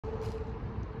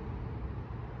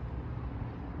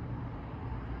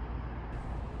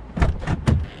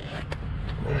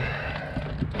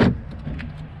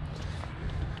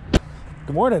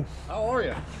Good morning. How are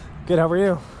you? Good, how are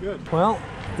you? Good. Well,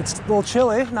 it's a little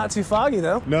chilly, not too foggy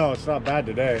though. No, it's not bad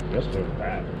today. Yesterday was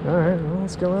bad. All right, well,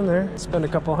 let's go in there. Spend a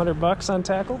couple $100 on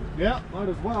tackle. Yeah, might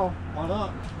as well. Why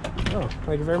not? Oh,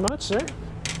 thank you very much, sir.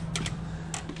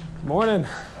 Good morning.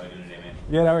 How are you doing today, man?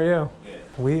 Good, how are you? Good.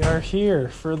 We are here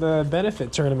for the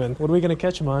benefit tournament. What are we going to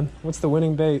catch them on? What's the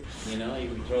winning bait? You know, you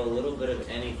can throw a little bit of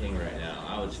anything right now.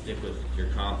 I would stick with your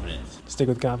confidence. Stick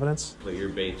with confidence? Put your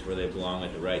baits where they belong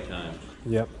at the right time.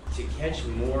 Yep. To catch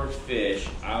more fish,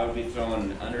 I would be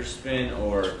throwing an underspin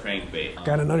or a crankbait.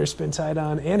 Got an underspin tied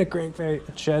on and a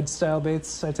crankbait. Shed style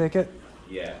baits, I take it?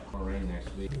 Yeah. More rain there,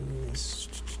 sweet.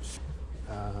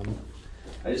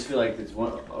 I just feel like it's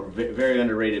a very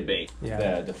underrated bait.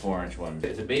 Yeah. The 4-inch one.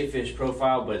 It's a bait fish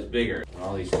profile, but it's bigger. When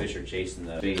all these fish are chasing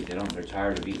the bait, they're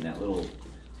tired of eating that little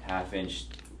inch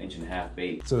and a half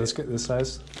bait. So this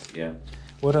size? Yeah.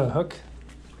 What a hook?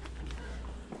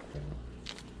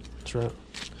 Try it.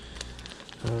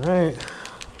 All right.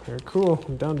 Very cool.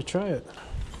 I'm down to try it.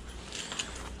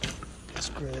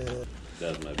 Spread.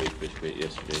 That was my big fish bait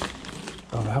yesterday.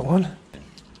 Oh, that one?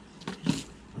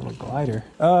 Little glider.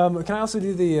 Can I also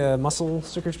do the mussel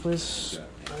stickers, please? Yeah.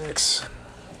 Thanks.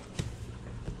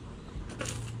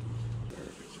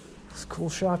 It's a cool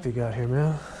shop you got here,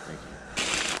 man.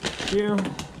 Thank you.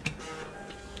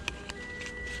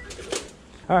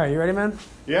 All right, you ready, man?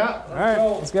 Yeah. All right,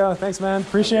 let's go. Thanks, man.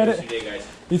 Appreciate it. Day, guys.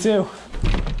 You too.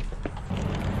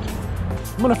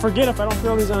 I'm gonna forget if I don't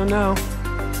throw these on now.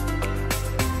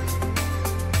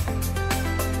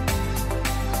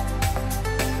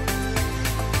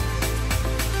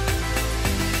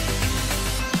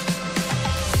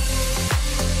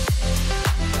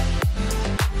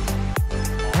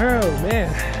 Oh man,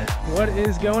 what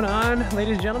is going on,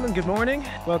 ladies and gentlemen? Good morning.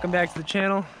 Welcome back to the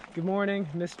channel. Good morning,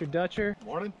 Mr. Dutcher.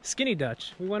 Morning. Skinny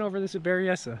Dutch. We went over this at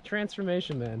Berryessa.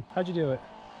 Transformation, man. How'd you do it?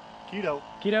 Keto.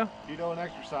 Keto? Keto and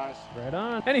exercise. Right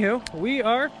on. Anywho, we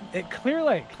are at Clear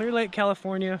Lake,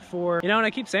 California for, you know, and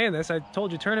I keep saying this, I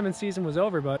told you tournament season was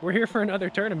over, but we're here for another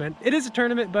tournament. It is a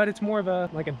tournament, but it's more of a,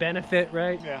 like a benefit,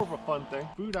 right? Yeah, more of a fun thing.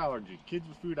 Food allergy. Kids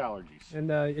with food allergies. And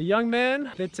a young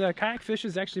man that kayak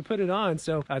fishes actually put it on.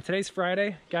 So today's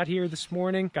Friday, got here this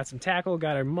morning, got some tackle,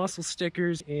 got our mussel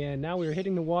stickers, and now we're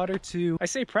hitting the water to, I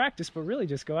say practice, but really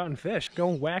just go out and fish. Go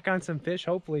and whack on some fish,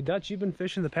 hopefully. Dutch, you've been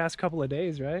fishing the past couple of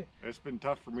days, right? It's been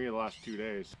tough for me the last 2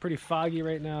 days. Pretty foggy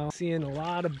right now. Seeing a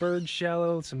lot of bird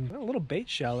shallow, a little bait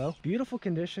shallow. Beautiful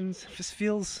conditions. Just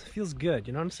feels good.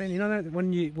 You know what I'm saying? You know that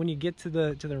when you get to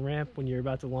the ramp, when you're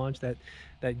about to launch, that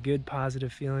good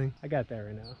positive feeling. I got that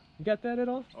right now. You got that at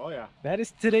all? Oh yeah. That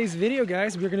is today's video,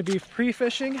 guys. We're gonna be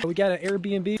pre-fishing. We got an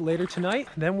Airbnb later tonight.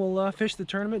 Then we'll fish the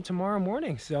tournament tomorrow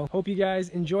morning. So hope you guys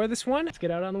enjoy this one. Let's get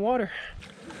out on the water.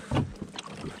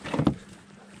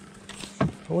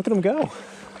 Oh, look at them go.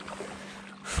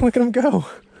 Look at him go.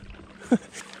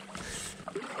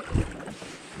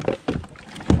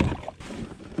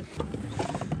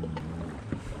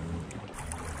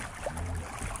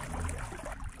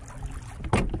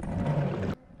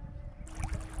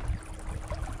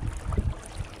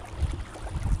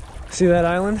 See that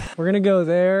island? We're gonna go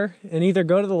there and either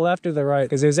go to the left or the right,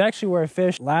 because it was actually where I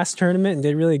fished last tournament and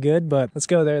did really good, but let's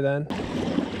go there then.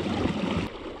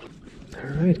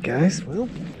 All right, guys, well,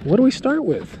 what do we start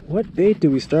with? What bait do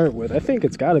we start with? I think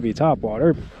it's got to be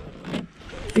topwater.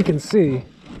 You can see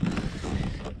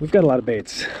we've got a lot of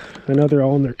baits. I know they're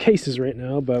all in their cases right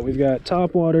now, but we've got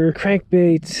topwater,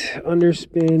 crankbait,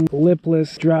 underspin,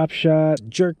 lipless, drop shot,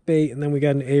 jerk bait, and then we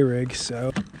got an A-rig.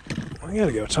 So I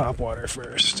gotta go topwater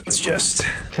first. It's just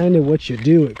kind of what you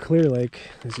do at Clear Lake,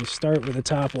 is you start with a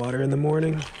topwater in the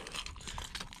morning.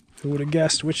 Who would have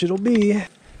guessed which it'll be?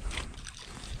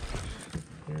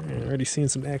 Already seeing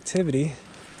some activity.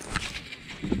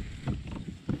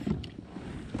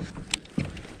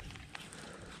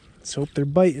 Let's hope they're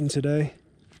biting today.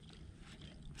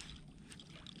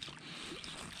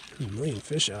 A million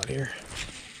fish out here.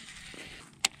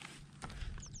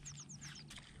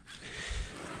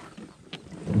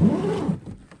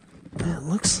 It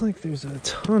looks like there's a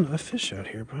ton of fish out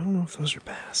here, but I don't know if those are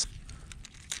bass.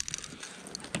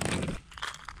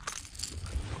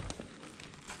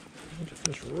 There's a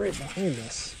fish right behind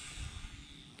us.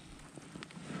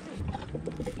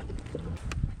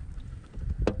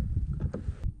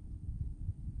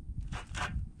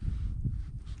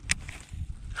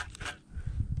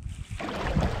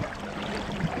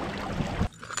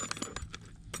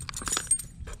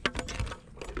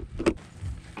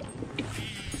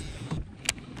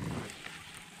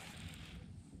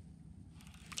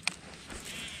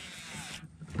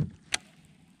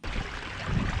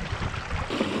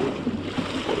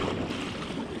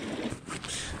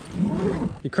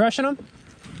 crushing them?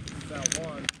 That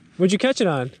one. What'd you catch it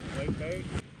on? Late bait.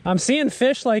 I'm seeing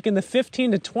fish like in the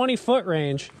 15 to 20 foot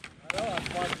range. I know, that's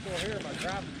why I'm still here. My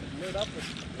trap lit up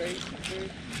with bait and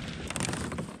food.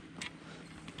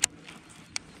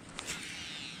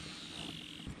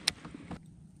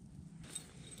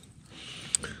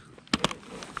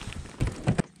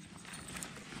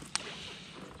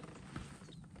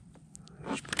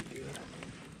 That's pretty good.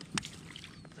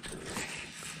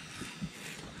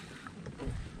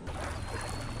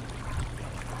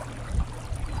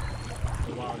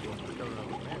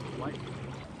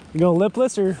 You going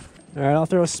lipless or? All right, I'll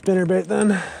throw a spinnerbait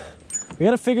then. We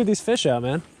gotta figure these fish out,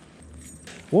 man.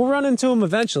 We'll run into them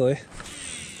eventually.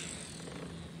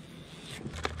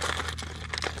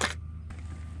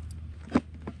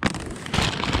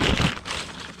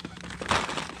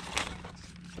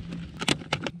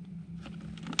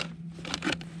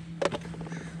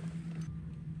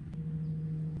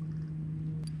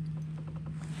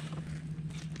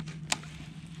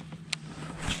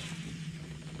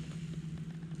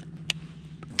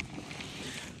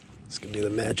 This could be the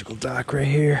magical dock right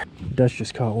here. Dutch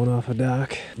just caught one off a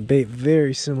dock. Bait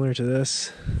very similar to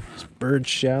this. There's bird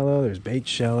shallow, there's bait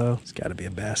shallow. There's gotta be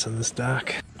a bass on this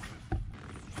dock.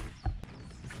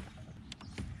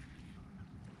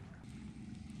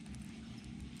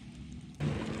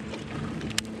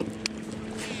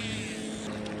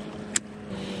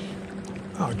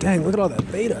 Oh dang, look at all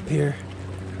that bait up here.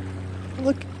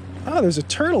 Look, oh, there's a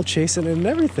turtle chasing it and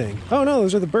everything. Oh no,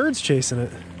 those are the birds chasing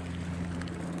it.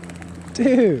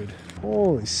 Dude,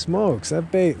 holy smokes,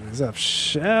 that bait was up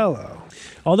shallow.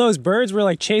 All those birds were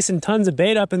like chasing tons of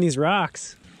bait up in these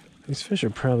rocks. These fish are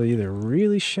probably either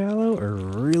really shallow or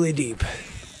really deep.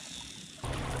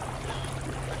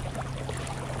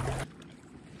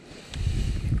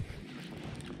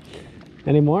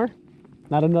 Any more?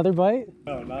 Not another bite?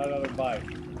 No, not another bite.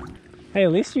 Hey,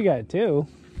 at least you got two.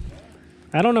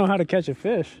 I don't know how to catch a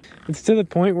fish. It's to the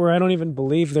point where I don't even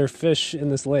believe there are fish in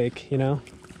this lake, you know?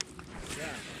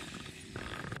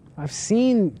 I've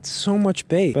seen so much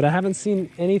bait, but I haven't seen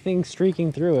anything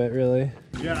streaking through it, really.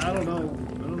 Yeah, I don't know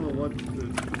what to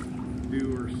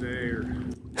do or say or...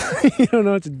 You don't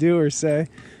know what to do or say.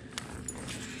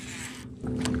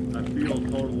 I feel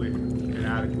totally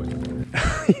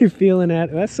inadequate. You feel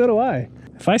inadequate? So do I.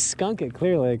 If I skunk it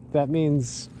Clear Lake, that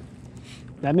means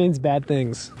bad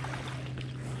things.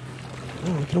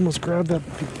 Oh, I can almost grab that.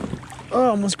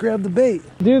 Oh, almost grabbed the bait.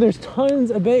 Dude, there's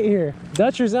tons of bait here.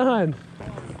 Dutcher's on.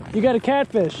 You got a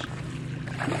catfish.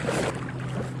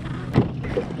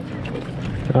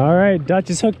 All right, Dutch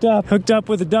is hooked up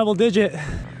with a double digit.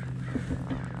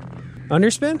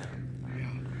 Underspin?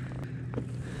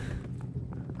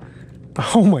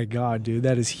 Oh my God, dude,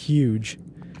 that is huge.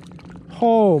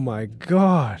 Oh my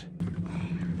God.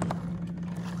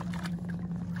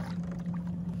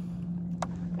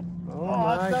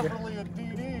 Oh, that's definitely a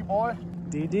DD, boy.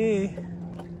 DD.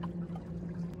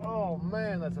 Oh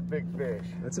man, that's a big fish.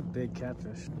 That's a big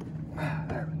catfish.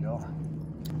 There we go.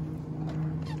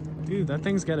 Dude, that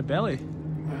thing's got a belly.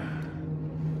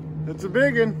 It's a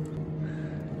big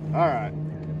one. All right,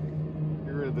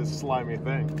 get rid of this slimy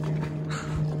thing.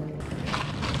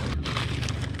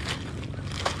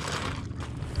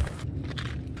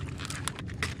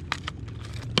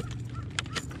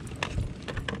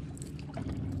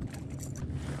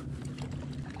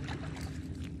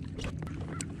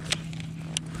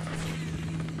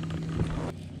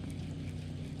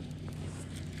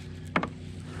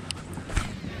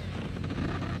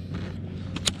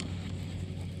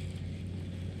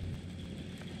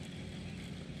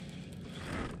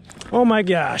 Oh my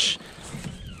gosh.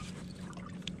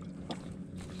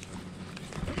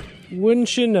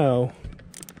 Wouldn't you know?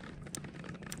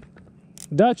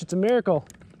 Dutch, it's a miracle.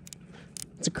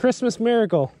 It's a Christmas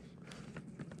miracle.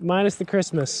 Minus the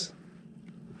Christmas.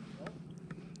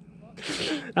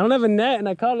 I don't have a net and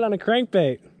I caught it on a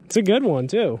crankbait. It's a good one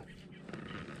too.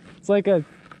 It's like a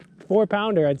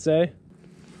 4-pounder, I'd say.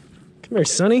 Come here,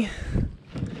 Sonny.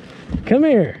 Come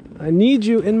here. I need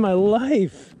you in my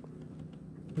life.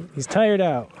 He's tired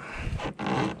out.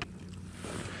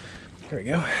 There we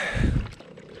go.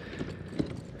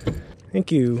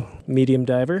 Thank you, medium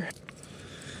diver.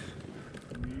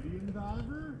 Medium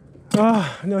diver?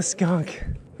 Oh, no skunk.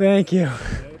 Thank you.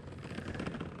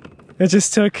 It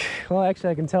just took, well,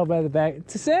 actually I can tell by the back,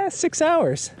 it's 6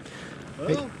 hours.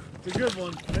 Well, it's a good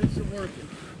one. Makes it worth it.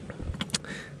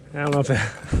 I don't know if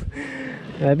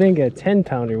I think a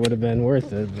 10-pounder would have been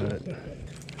worth it, but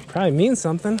probably means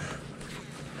something.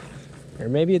 Or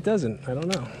maybe it doesn't, I don't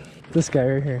know. This guy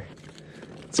right here.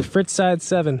 It's a Fritz side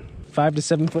 7, 5 to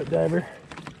 7 foot diver.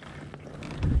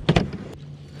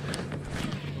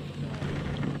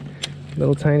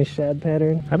 Little tiny shad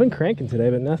pattern. I've been cranking today,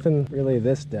 but nothing really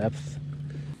this depth.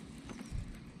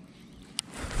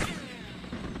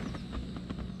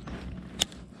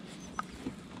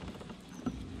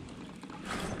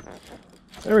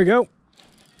 There we go.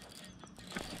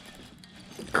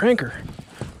 Cranker.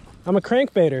 I'm a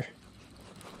crankbaiter.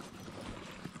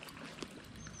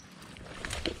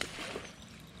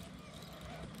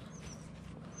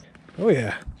 Oh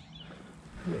yeah.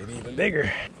 Maybe even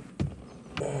bigger.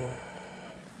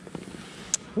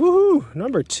 Woohoo!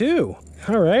 Number 2.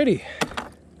 Alrighty.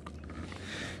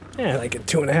 Yeah, like a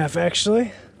 2.5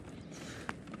 actually.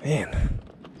 Man.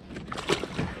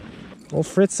 Old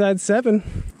Fritz side 7.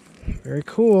 Very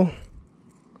cool.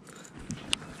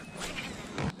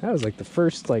 That was like the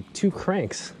first like 2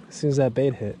 cranks as soon as that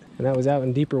bait hit. And that was out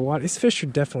in deeper water. These fish are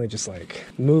definitely just like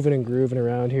moving and grooving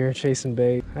around here, chasing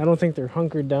bait. I don't think they're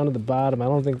hunkered down to the bottom. I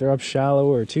don't think they're up shallow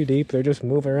or too deep. They're just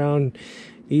moving around,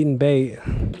 eating bait,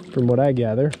 from what I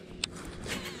gather.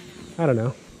 I don't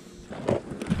know.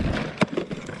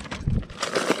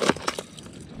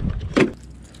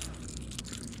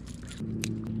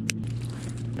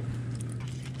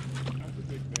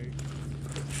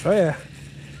 Oh yeah,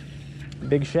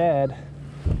 big shad.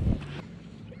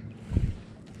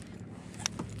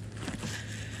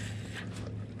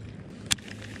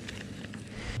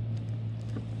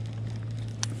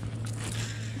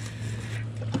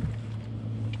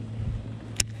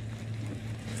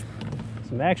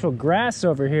 Some actual grass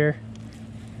over here.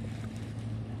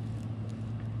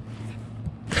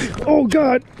 Oh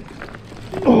God!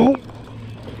 Oh!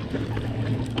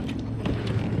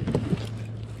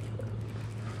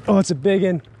 Oh, it's a big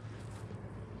one.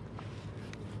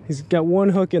 He's got 1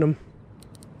 hook in him.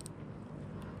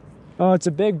 Oh, it's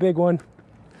a big, big one.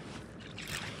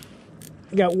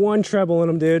 He got 1 treble in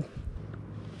him, dude.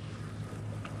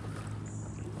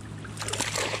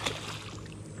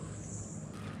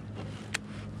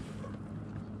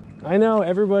 I know,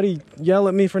 everybody yell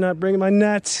at me for not bringing my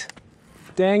net.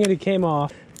 Dang it, he came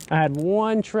off. I had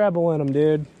 1 treble in him,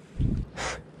 dude.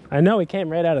 I know he came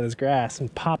right out of this grass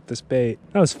and popped this bait.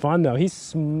 That was fun though. He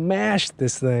smashed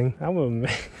this thing. I'm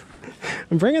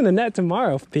bringing the net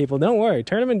tomorrow, people. Don't worry.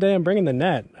 Tournament day, I'm bringing the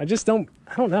net. I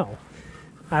don't know.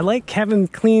 I like having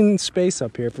clean space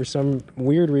up here for some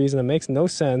weird reason. It makes no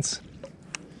sense.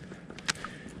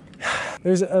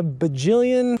 There's a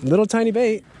bajillion little tiny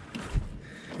bait.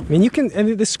 I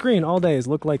mean, the screen all day is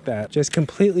look like that. Just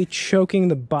completely choking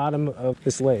the bottom of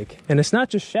this lake. And it's not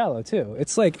just shallow too.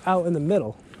 It's like out in the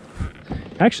middle.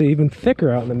 Actually, even thicker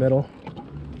out in the middle.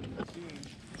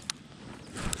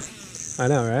 I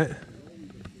know, right?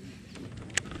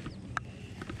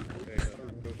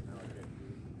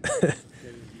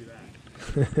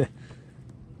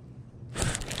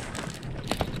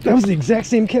 That was the exact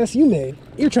same cast you made.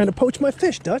 You're trying to poach my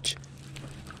fish, Dutch.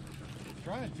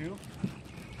 Trying to.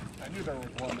 I knew there was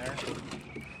one there.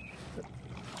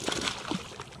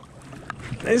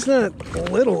 It's not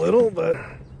little, but...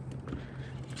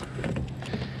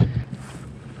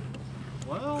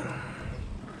 Well, I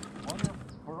wonder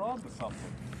if we're on to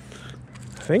something.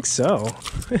 I think so.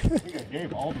 I think I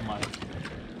gave all of mine.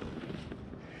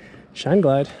 Shine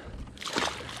Glide.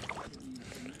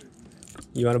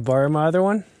 You want to borrow my other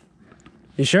one?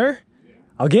 You sure? Yeah.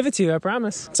 I'll give it to you, I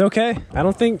promise. It's okay. I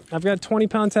don't think I've got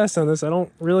 20-pound test on this. I don't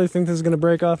really think this is going to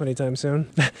break off anytime soon.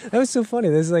 That was so funny.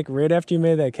 This is like right after you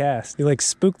made that cast. You like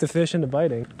spooked the fish into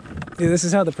biting. Dude, this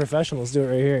is how the professionals do it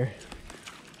right here.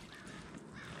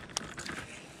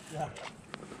 Yeah.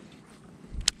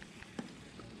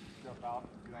 Jump out,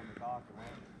 get on the dock, man.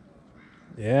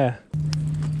 Yeah.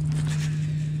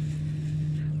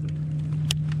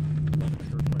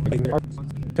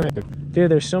 Dude,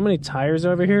 there's so many tires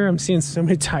over here. I'm seeing so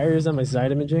many tires on my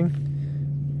side imaging.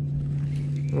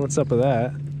 What's up with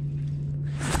that?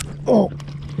 Oh!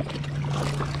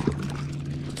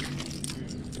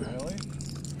 Really?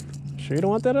 Sure you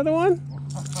don't want that other one?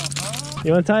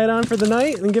 You want to tie it on for the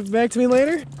night and give it back to me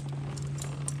later?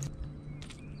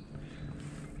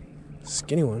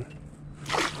 Skinny one.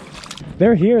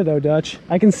 They're here though, Dutch.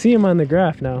 I can see them on the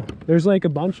graph now. There's like a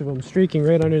bunch of them streaking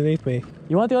right underneath me.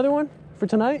 You want the other one for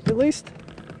tonight, at least?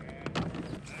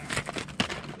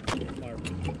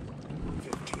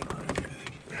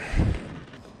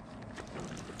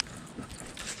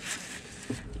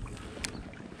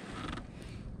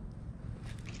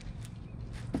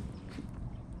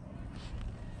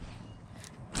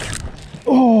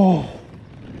 Oh,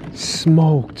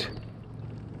 smoked.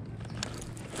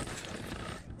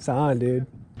 It's on, dude.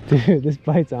 Dude, this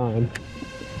bite's on.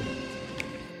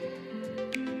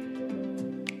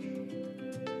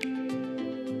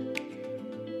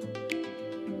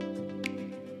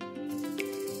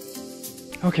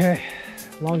 Okay,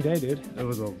 long day, dude. It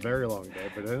was a very long day,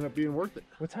 but it ended up being worth it.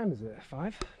 What time is it?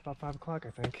 5? About 5 o'clock,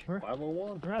 I think. We're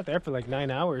 5:01. out there for like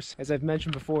 9 hours. As I've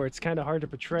mentioned before, it's kind of hard to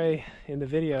portray in the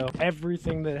video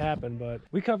everything that happened, but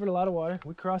we covered a lot of water.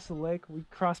 We crossed the lake, we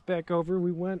crossed back over,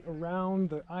 we went around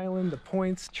the island, the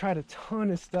points, tried a ton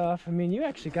of stuff. I mean, you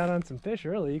actually got on some fish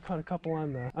early. You caught a couple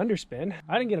on the underspin.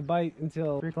 I didn't get a bite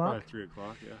until 3 o'clock. Probably 3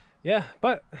 o'clock, yeah. Yeah,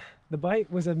 but the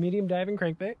bite was a medium diving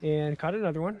crankbait and caught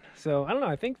another one. So I don't know,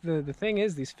 I think the thing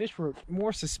is these fish were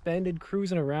more suspended,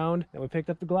 cruising around, and we picked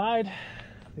up the glide,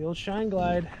 the old shine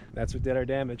glide. That's what did our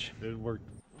damage. It worked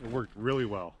really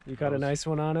well. You caught a nice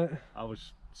one on it? I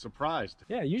was surprised.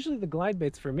 Yeah, usually the glide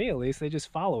baits, for me at least, they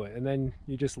just follow it and then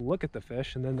you just look at the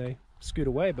fish and then they scoot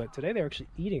away, but today they're actually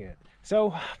eating it.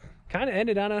 So kind of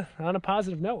ended on a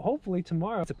positive note. Hopefully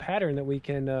tomorrow it's a pattern that we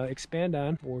can expand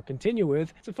on or continue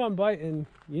with. It's a fun bite, and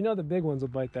you know the big ones will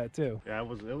bite that too. Yeah, it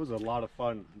was a lot of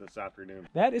fun this afternoon.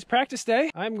 That is practice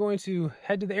day. I'm going to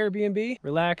head to the Airbnb,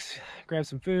 relax, grab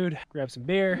some food, grab some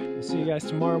beer. We'll see you guys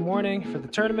tomorrow morning for the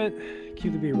tournament. Cue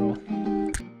the B-roll.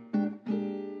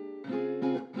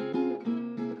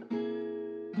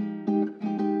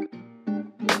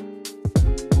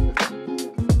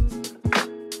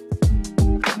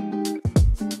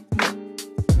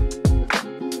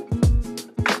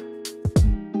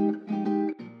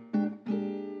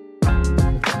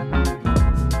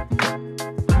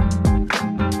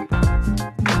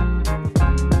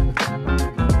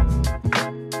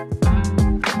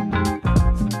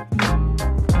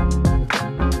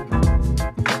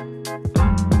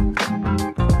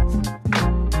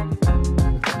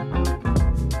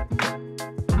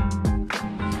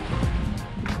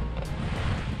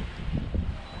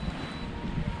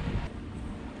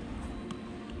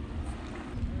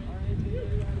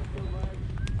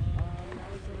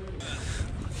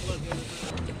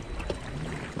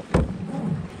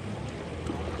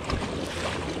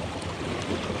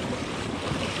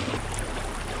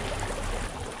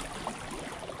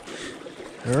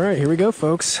 All right, here we go,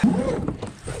 folks.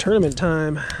 Tournament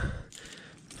time. I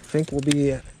think we'll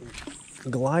be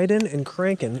gliding and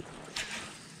cranking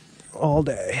all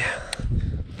day.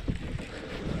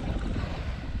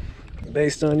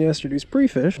 Based on yesterday's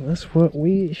pre-fish, that's what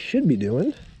we should be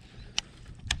doing.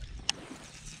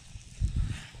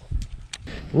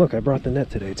 Look, I brought the net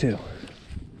today too.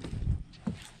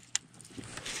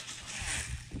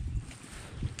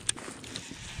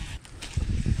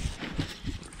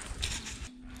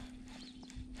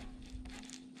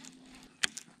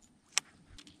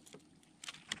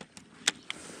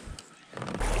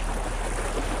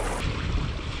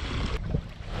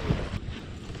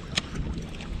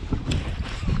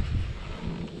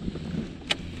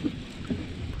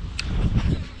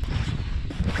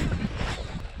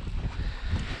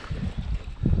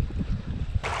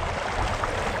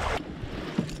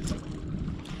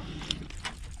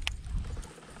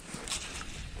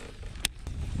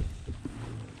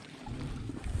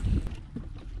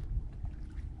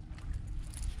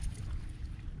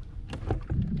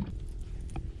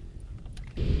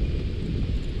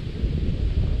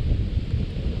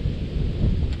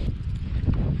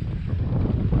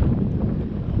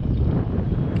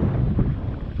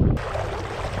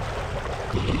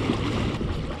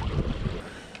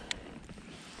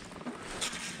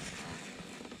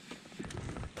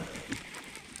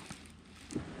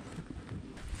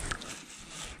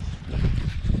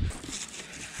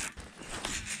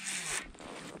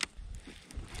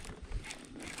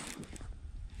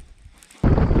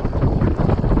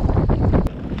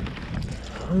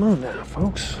 Come on now,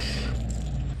 folks.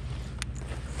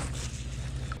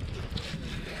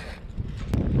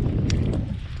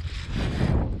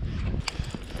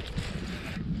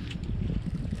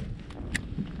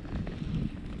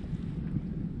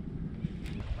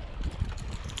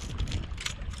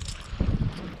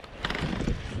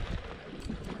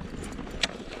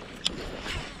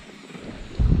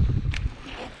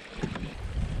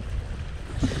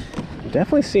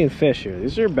 Definitely seeing fish here.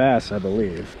 These are bass, I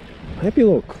believe. Might be a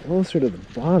little closer to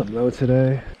the bottom though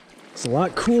today. It's a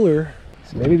lot cooler.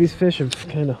 So maybe these fish have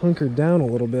kind of hunkered down a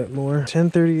little bit more.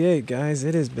 10:38, guys.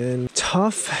 It has been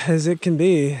tough as it can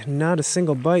be. Not a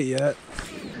single bite yet.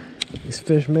 These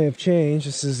fish may have changed.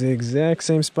 This is the exact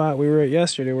same spot we were at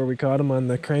yesterday where we caught them on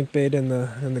the crankbait and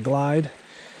the glide.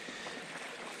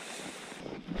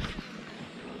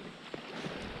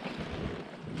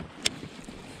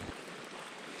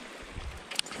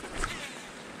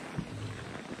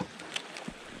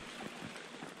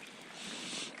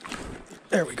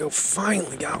 There we go,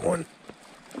 finally got one.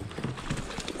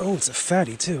 Oh, it's a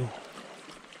fatty too.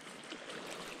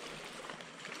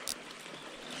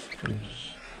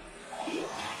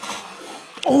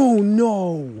 Oh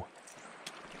no!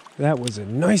 That was a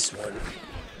nice one.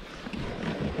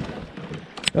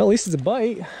 Well, at least it's a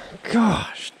bite.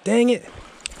 Gosh, dang it.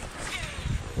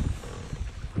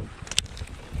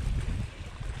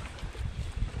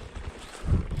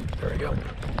 There we go.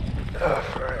 All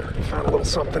right, found a little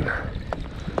something.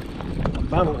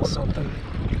 Found a little something.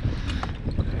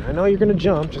 I know you're gonna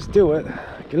jump, just do it.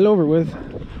 Get it over with.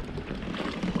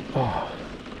 Oh,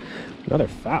 another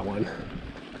fat one.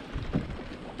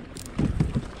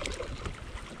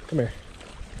 Come here.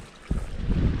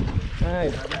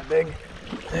 Alright, not that big.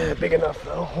 Big enough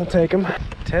though, we'll take them.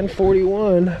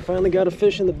 10:41, finally got a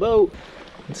fish in the boat.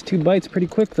 It's 2 bites pretty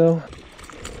quick though.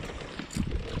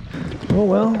 Oh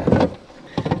well.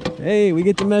 Hey, we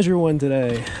get to measure one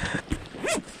today.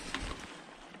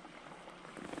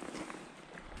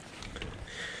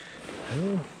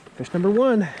 Oh, fish number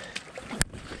 1.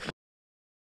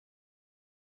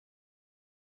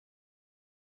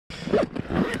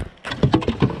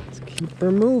 Let's keep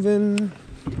her moving.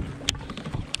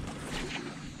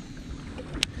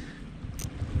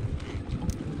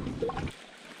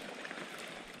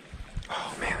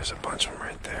 Oh man, there's a bunch of them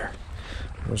right there.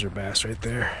 Those are bass right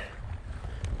there.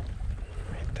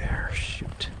 Right there,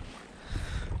 shoot.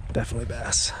 Definitely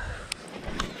bass.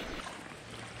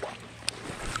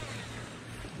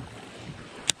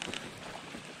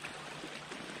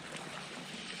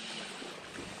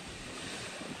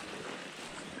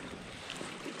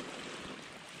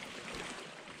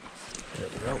 There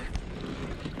we go.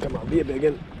 Come on, be a big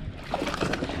one.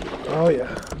 Oh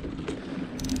yeah.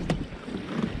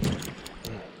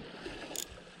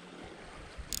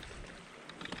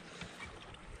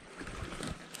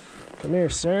 Come here,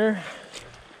 sir.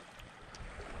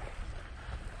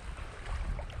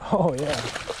 Oh yeah.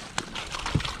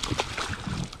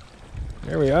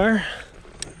 There we are.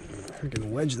 We're gonna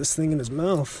wedge this thing in his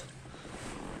mouth.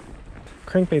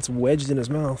 Crankbait's wedged in his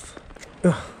mouth.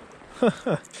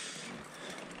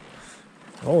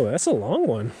 Oh, that's a long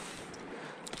one.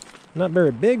 Not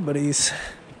very big, but he's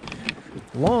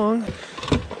long.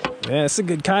 Yeah, it's a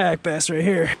good kayak bass right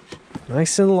here.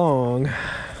 Nice and long.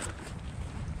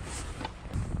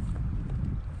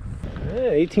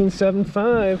 Yeah,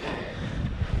 1875.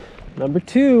 Number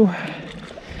 2.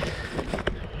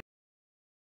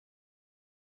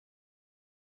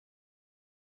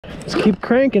 Let's keep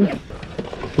cranking.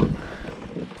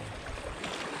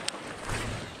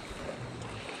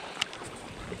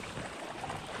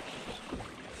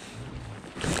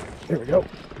 There we go.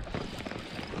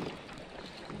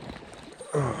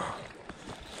 Oh.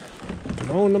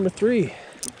 Come on, number 3.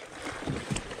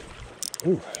 Ooh,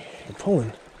 you're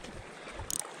pulling.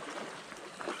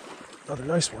 Another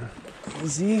nice one.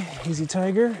 Easy, easy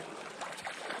tiger.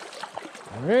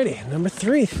 Alrighty, number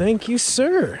 3. Thank you,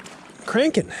 sir.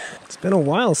 Cranking. It's been a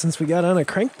while since we got on a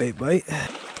crankbait bite.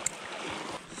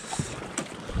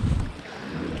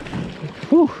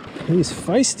 Whew, he's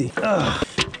feisty. Ugh.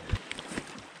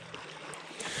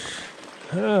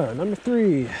 Number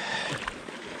 3.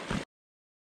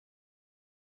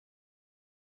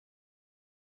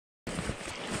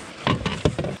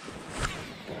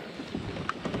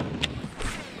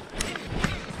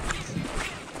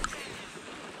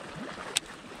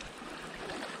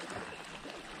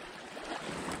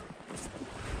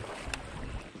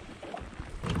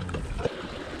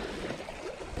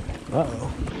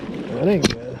 Uh-oh, that ain't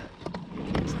good.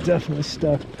 It's definitely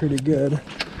stuck pretty good.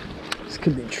 This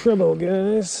could be trouble,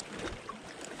 guys.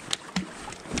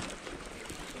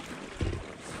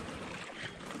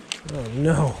 Oh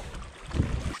no.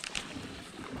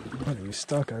 What are you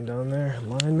stuck on down there?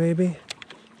 Line maybe?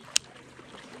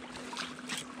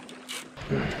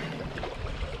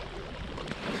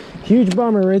 Huge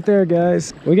bummer right there,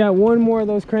 guys. We got one more of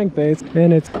those crankbaits,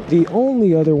 and it's the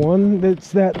only other one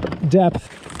that's that depth.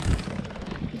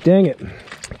 Dang it.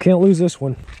 Can't lose this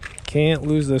one. Can't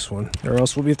lose this one. Or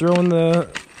else we'll be throwing the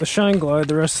Shine Glide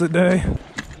the rest of the day.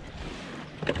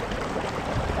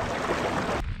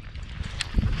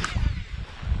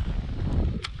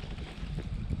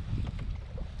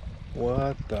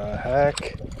 What the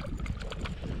heck?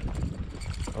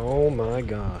 Oh my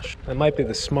gosh. That might be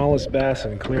the smallest bass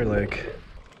in Clear Lake.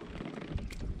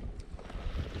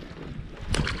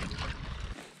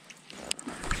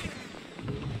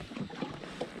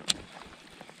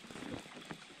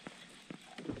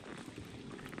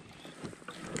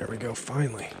 There we go,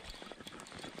 finally.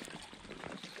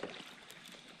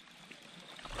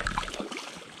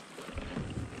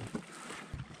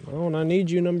 Oh, and I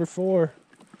need you, number 4.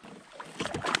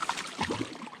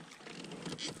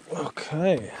 Okay.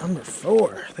 Okay, number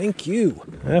 4. Thank you.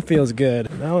 That feels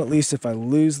good. Now at least if I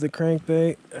lose the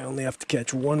crankbait, I only have to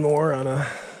catch one more on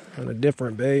a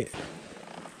different bait.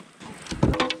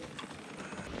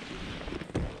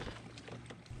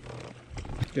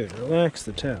 Good, relax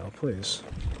the towel, please.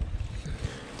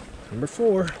 Number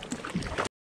 4.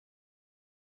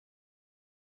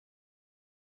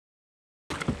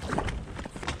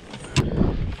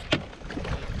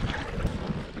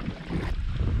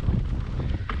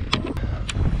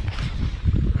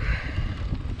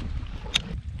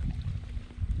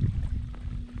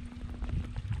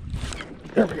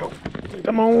 There we go.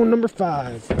 Come on, number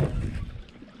 5.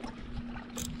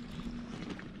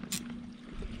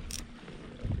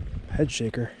 Head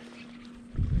shaker.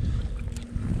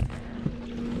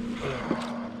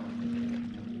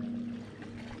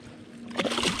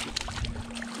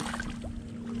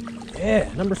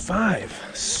 Yeah, number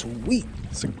 5. Sweet.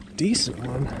 It's a decent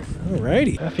one.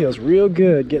 Alrighty. That feels real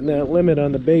good, getting that limit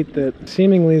on the bait that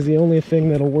seemingly is the only thing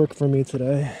that'll work for me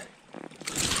today.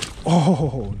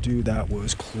 Oh, dude, that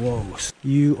was close.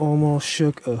 You almost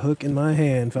shook a hook in my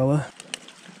hand, fella.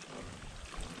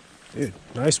 Dude,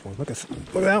 nice one. Look at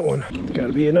that one.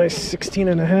 Gotta be a nice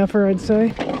 16.5-er, I'd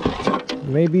say.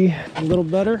 Maybe a little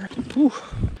better. Whew.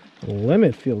 The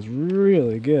limit feels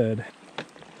really good.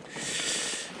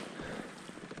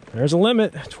 There's a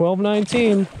limit,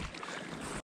 12.19.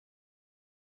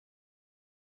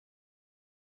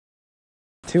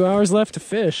 Two hours left to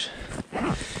fish.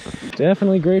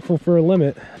 Definitely grateful for a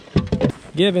limit,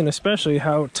 given especially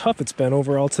how tough it's been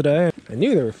overall today. I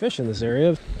knew there were fish in this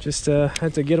area, just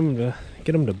had to get them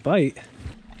to bite.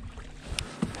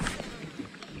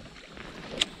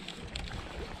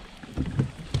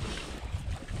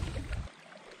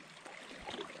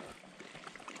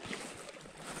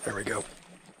 There we go.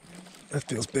 That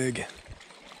feels big.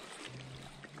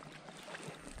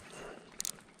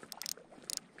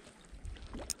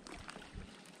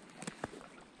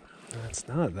 It's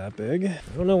not that big. I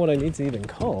don't know what I need to even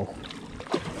call.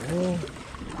 Well,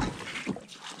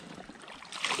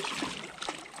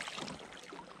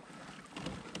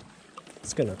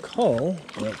 it's gonna call,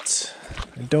 but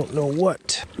I don't know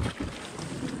what.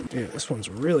 Yeah, this one's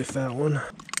a really fat one.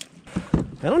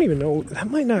 I don't even know. That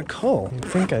might not call. I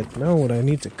think I know what I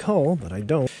need to call, but I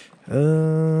don't.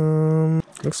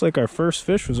 Looks like our first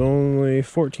fish was only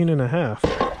 14.5.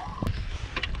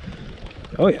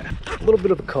 Oh yeah, a little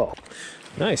bit of a call.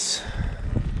 Nice.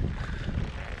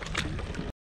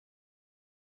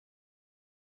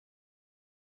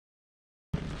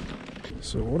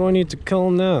 So what do I need to call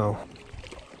now?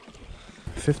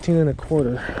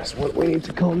 15.25 is what we need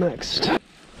to call next.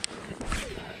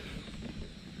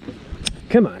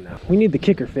 Come on now, we need the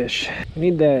kicker fish. We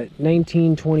need that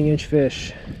 19, 20-inch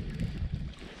fish.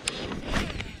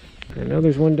 I know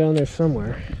there's one down there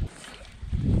somewhere.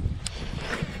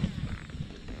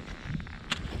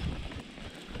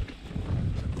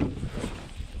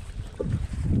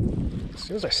 As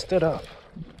soon as I stood up,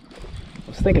 I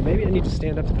was thinking maybe I need to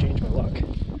stand up to change my luck.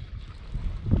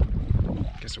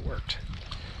 Guess it worked.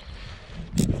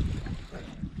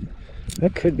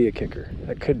 That could be a kicker.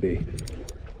 That could be.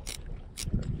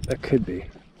 That could be.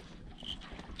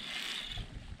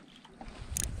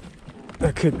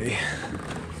 That could be.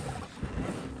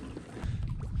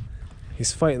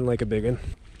 He's fighting like a biggin.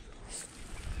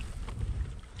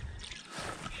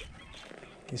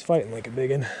 He's fighting like a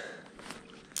biggin.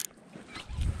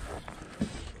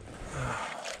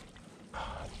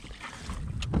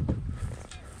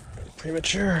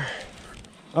 Premature.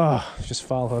 Oh, just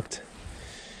foul hooked.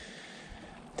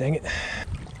 Dang it.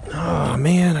 Oh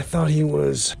man, I thought he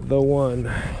was the one.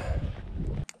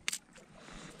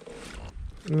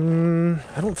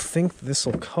 I don't think this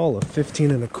will call a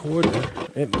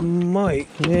 15.25. It might.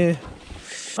 Yeah.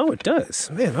 Oh, it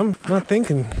does. Man, I'm not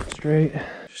thinking straight.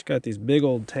 Just got these big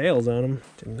old tails on them.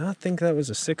 Did not think that was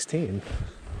a 16.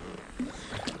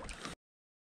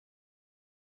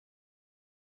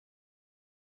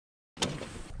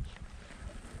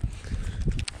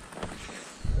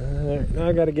 Alright, now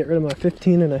I gotta get rid of my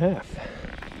 15.5.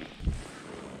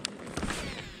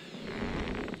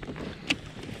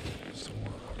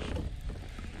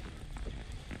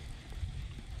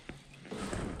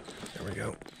 There we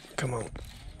go. Come on.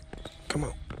 Come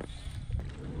on.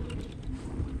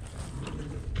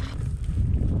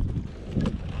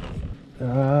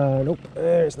 Nope.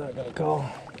 There's not gonna call.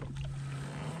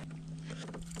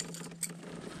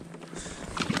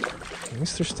 At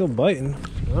least they're still biting.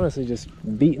 Honestly, just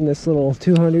beating this little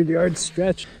 200-yard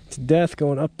stretch to death,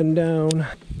 going up and down,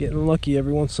 getting lucky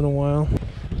every once in a while.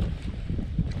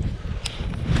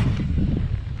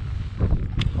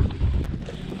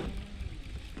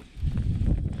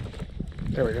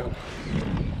 There we go.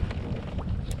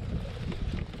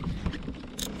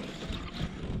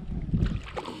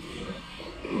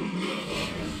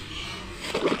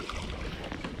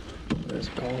 There's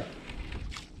a call.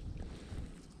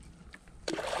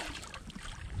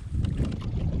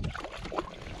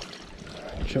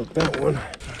 Choke that one.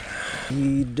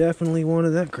 He definitely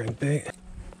wanted that crankbait.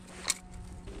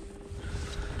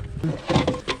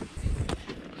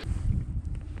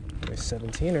 Nice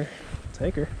 17er.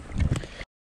 Take her.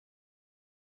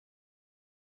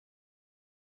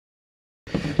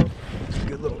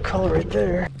 Good little color right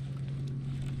there.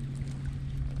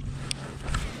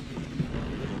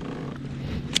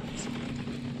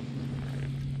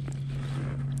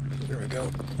 There we go.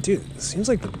 Dude, it seems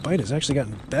like the bite has actually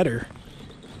gotten better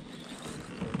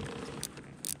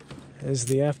as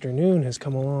the afternoon has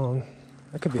come along.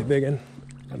 That could be a big one.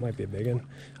 That might be a big one.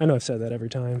 I know I've said that every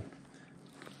time.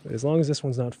 But as long as this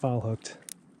one's not foul hooked.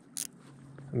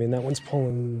 I mean, that one's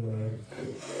pulling...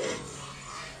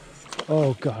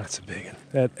 Oh God, it's a big one.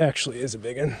 That actually is a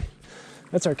big one.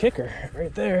 That's our kicker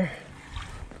right there.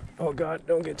 Oh God,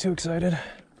 don't get too excited.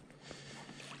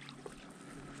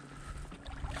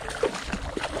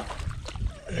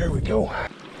 There we go.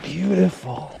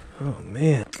 Beautiful. Oh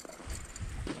man.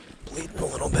 Bleeding a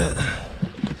little bit.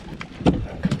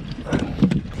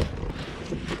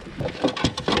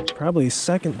 Probably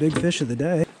second big fish of the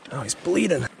day. Oh, he's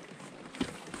bleeding.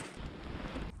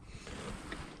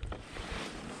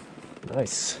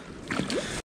 Nice.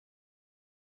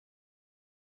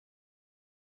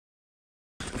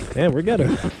 Man, we got a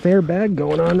fair bag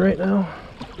going on right now.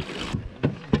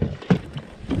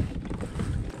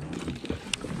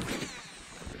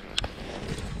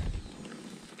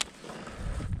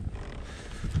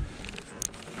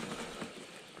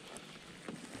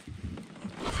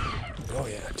 Oh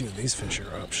yeah, dude, these fish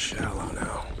are up shallow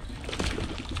now.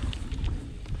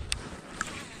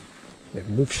 They've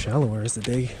moved shallower as the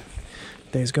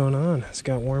day's going on. It's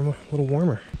got warm, a little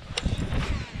warmer.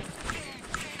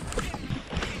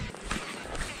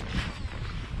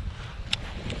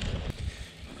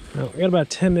 Well, we got about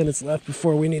 10 minutes left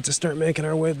before we need to start making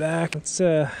our way back. Let's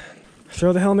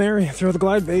throw the Hail Mary, throw the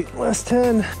glide bait. Last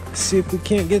 10. See if we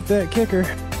can't get that kicker.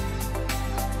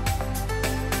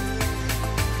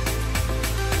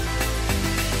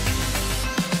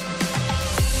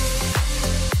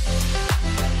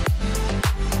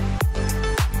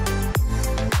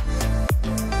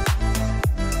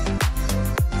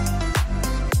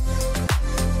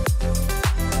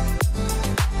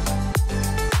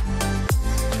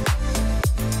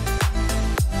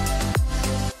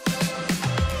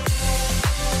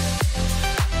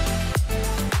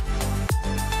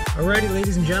 Alrighty,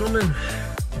 ladies and gentlemen,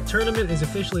 the tournament is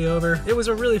officially over. It was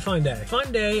a really fun day.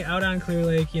 Fun day out on Clear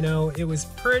Lake. You know, it was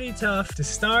pretty tough to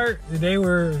start. They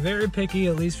were very picky,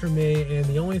 at least for me, and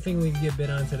the only thing we could get bit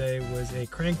on today was a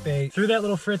crankbait. Threw that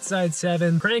little Fritz side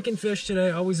 7. Cranking fish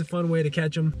today, always a fun way to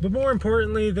catch them. But more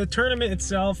importantly, the tournament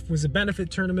itself was a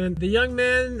benefit tournament. The young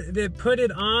man that put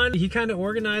it on, he kind of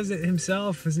organized it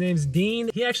himself. His name's Dean.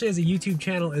 He actually has a YouTube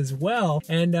channel as well,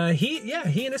 and he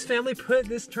and his family put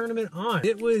this tournament on.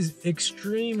 It was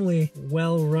extremely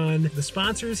well run. The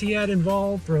sponsors he had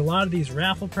involved for a lot of these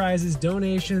raffle prizes,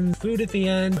 donations, food at the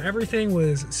end, everything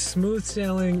was smooth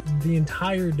sailing the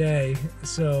entire day.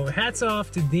 So hats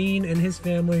off to Dean and his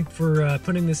family for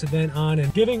putting this event on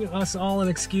and giving us all an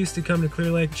excuse to come to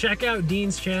Clear Lake. Check out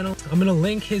Dean's channel. I'm gonna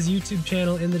link his YouTube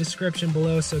channel in the description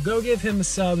below, so go give him a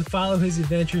sub, follow his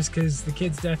adventures, because the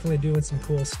kid's definitely doing some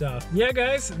cool stuff. Yeah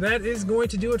guys, that is going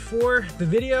to do it for the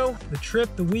video, the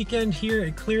trip, the weekend here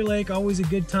at Clear Lake. Always a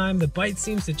good time. The bite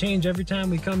seems to change every time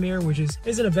we come here, which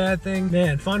isn't a bad thing.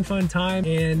 Man, fun time.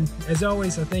 And as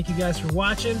always, I thank you guys for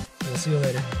watching. We'll see you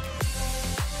later.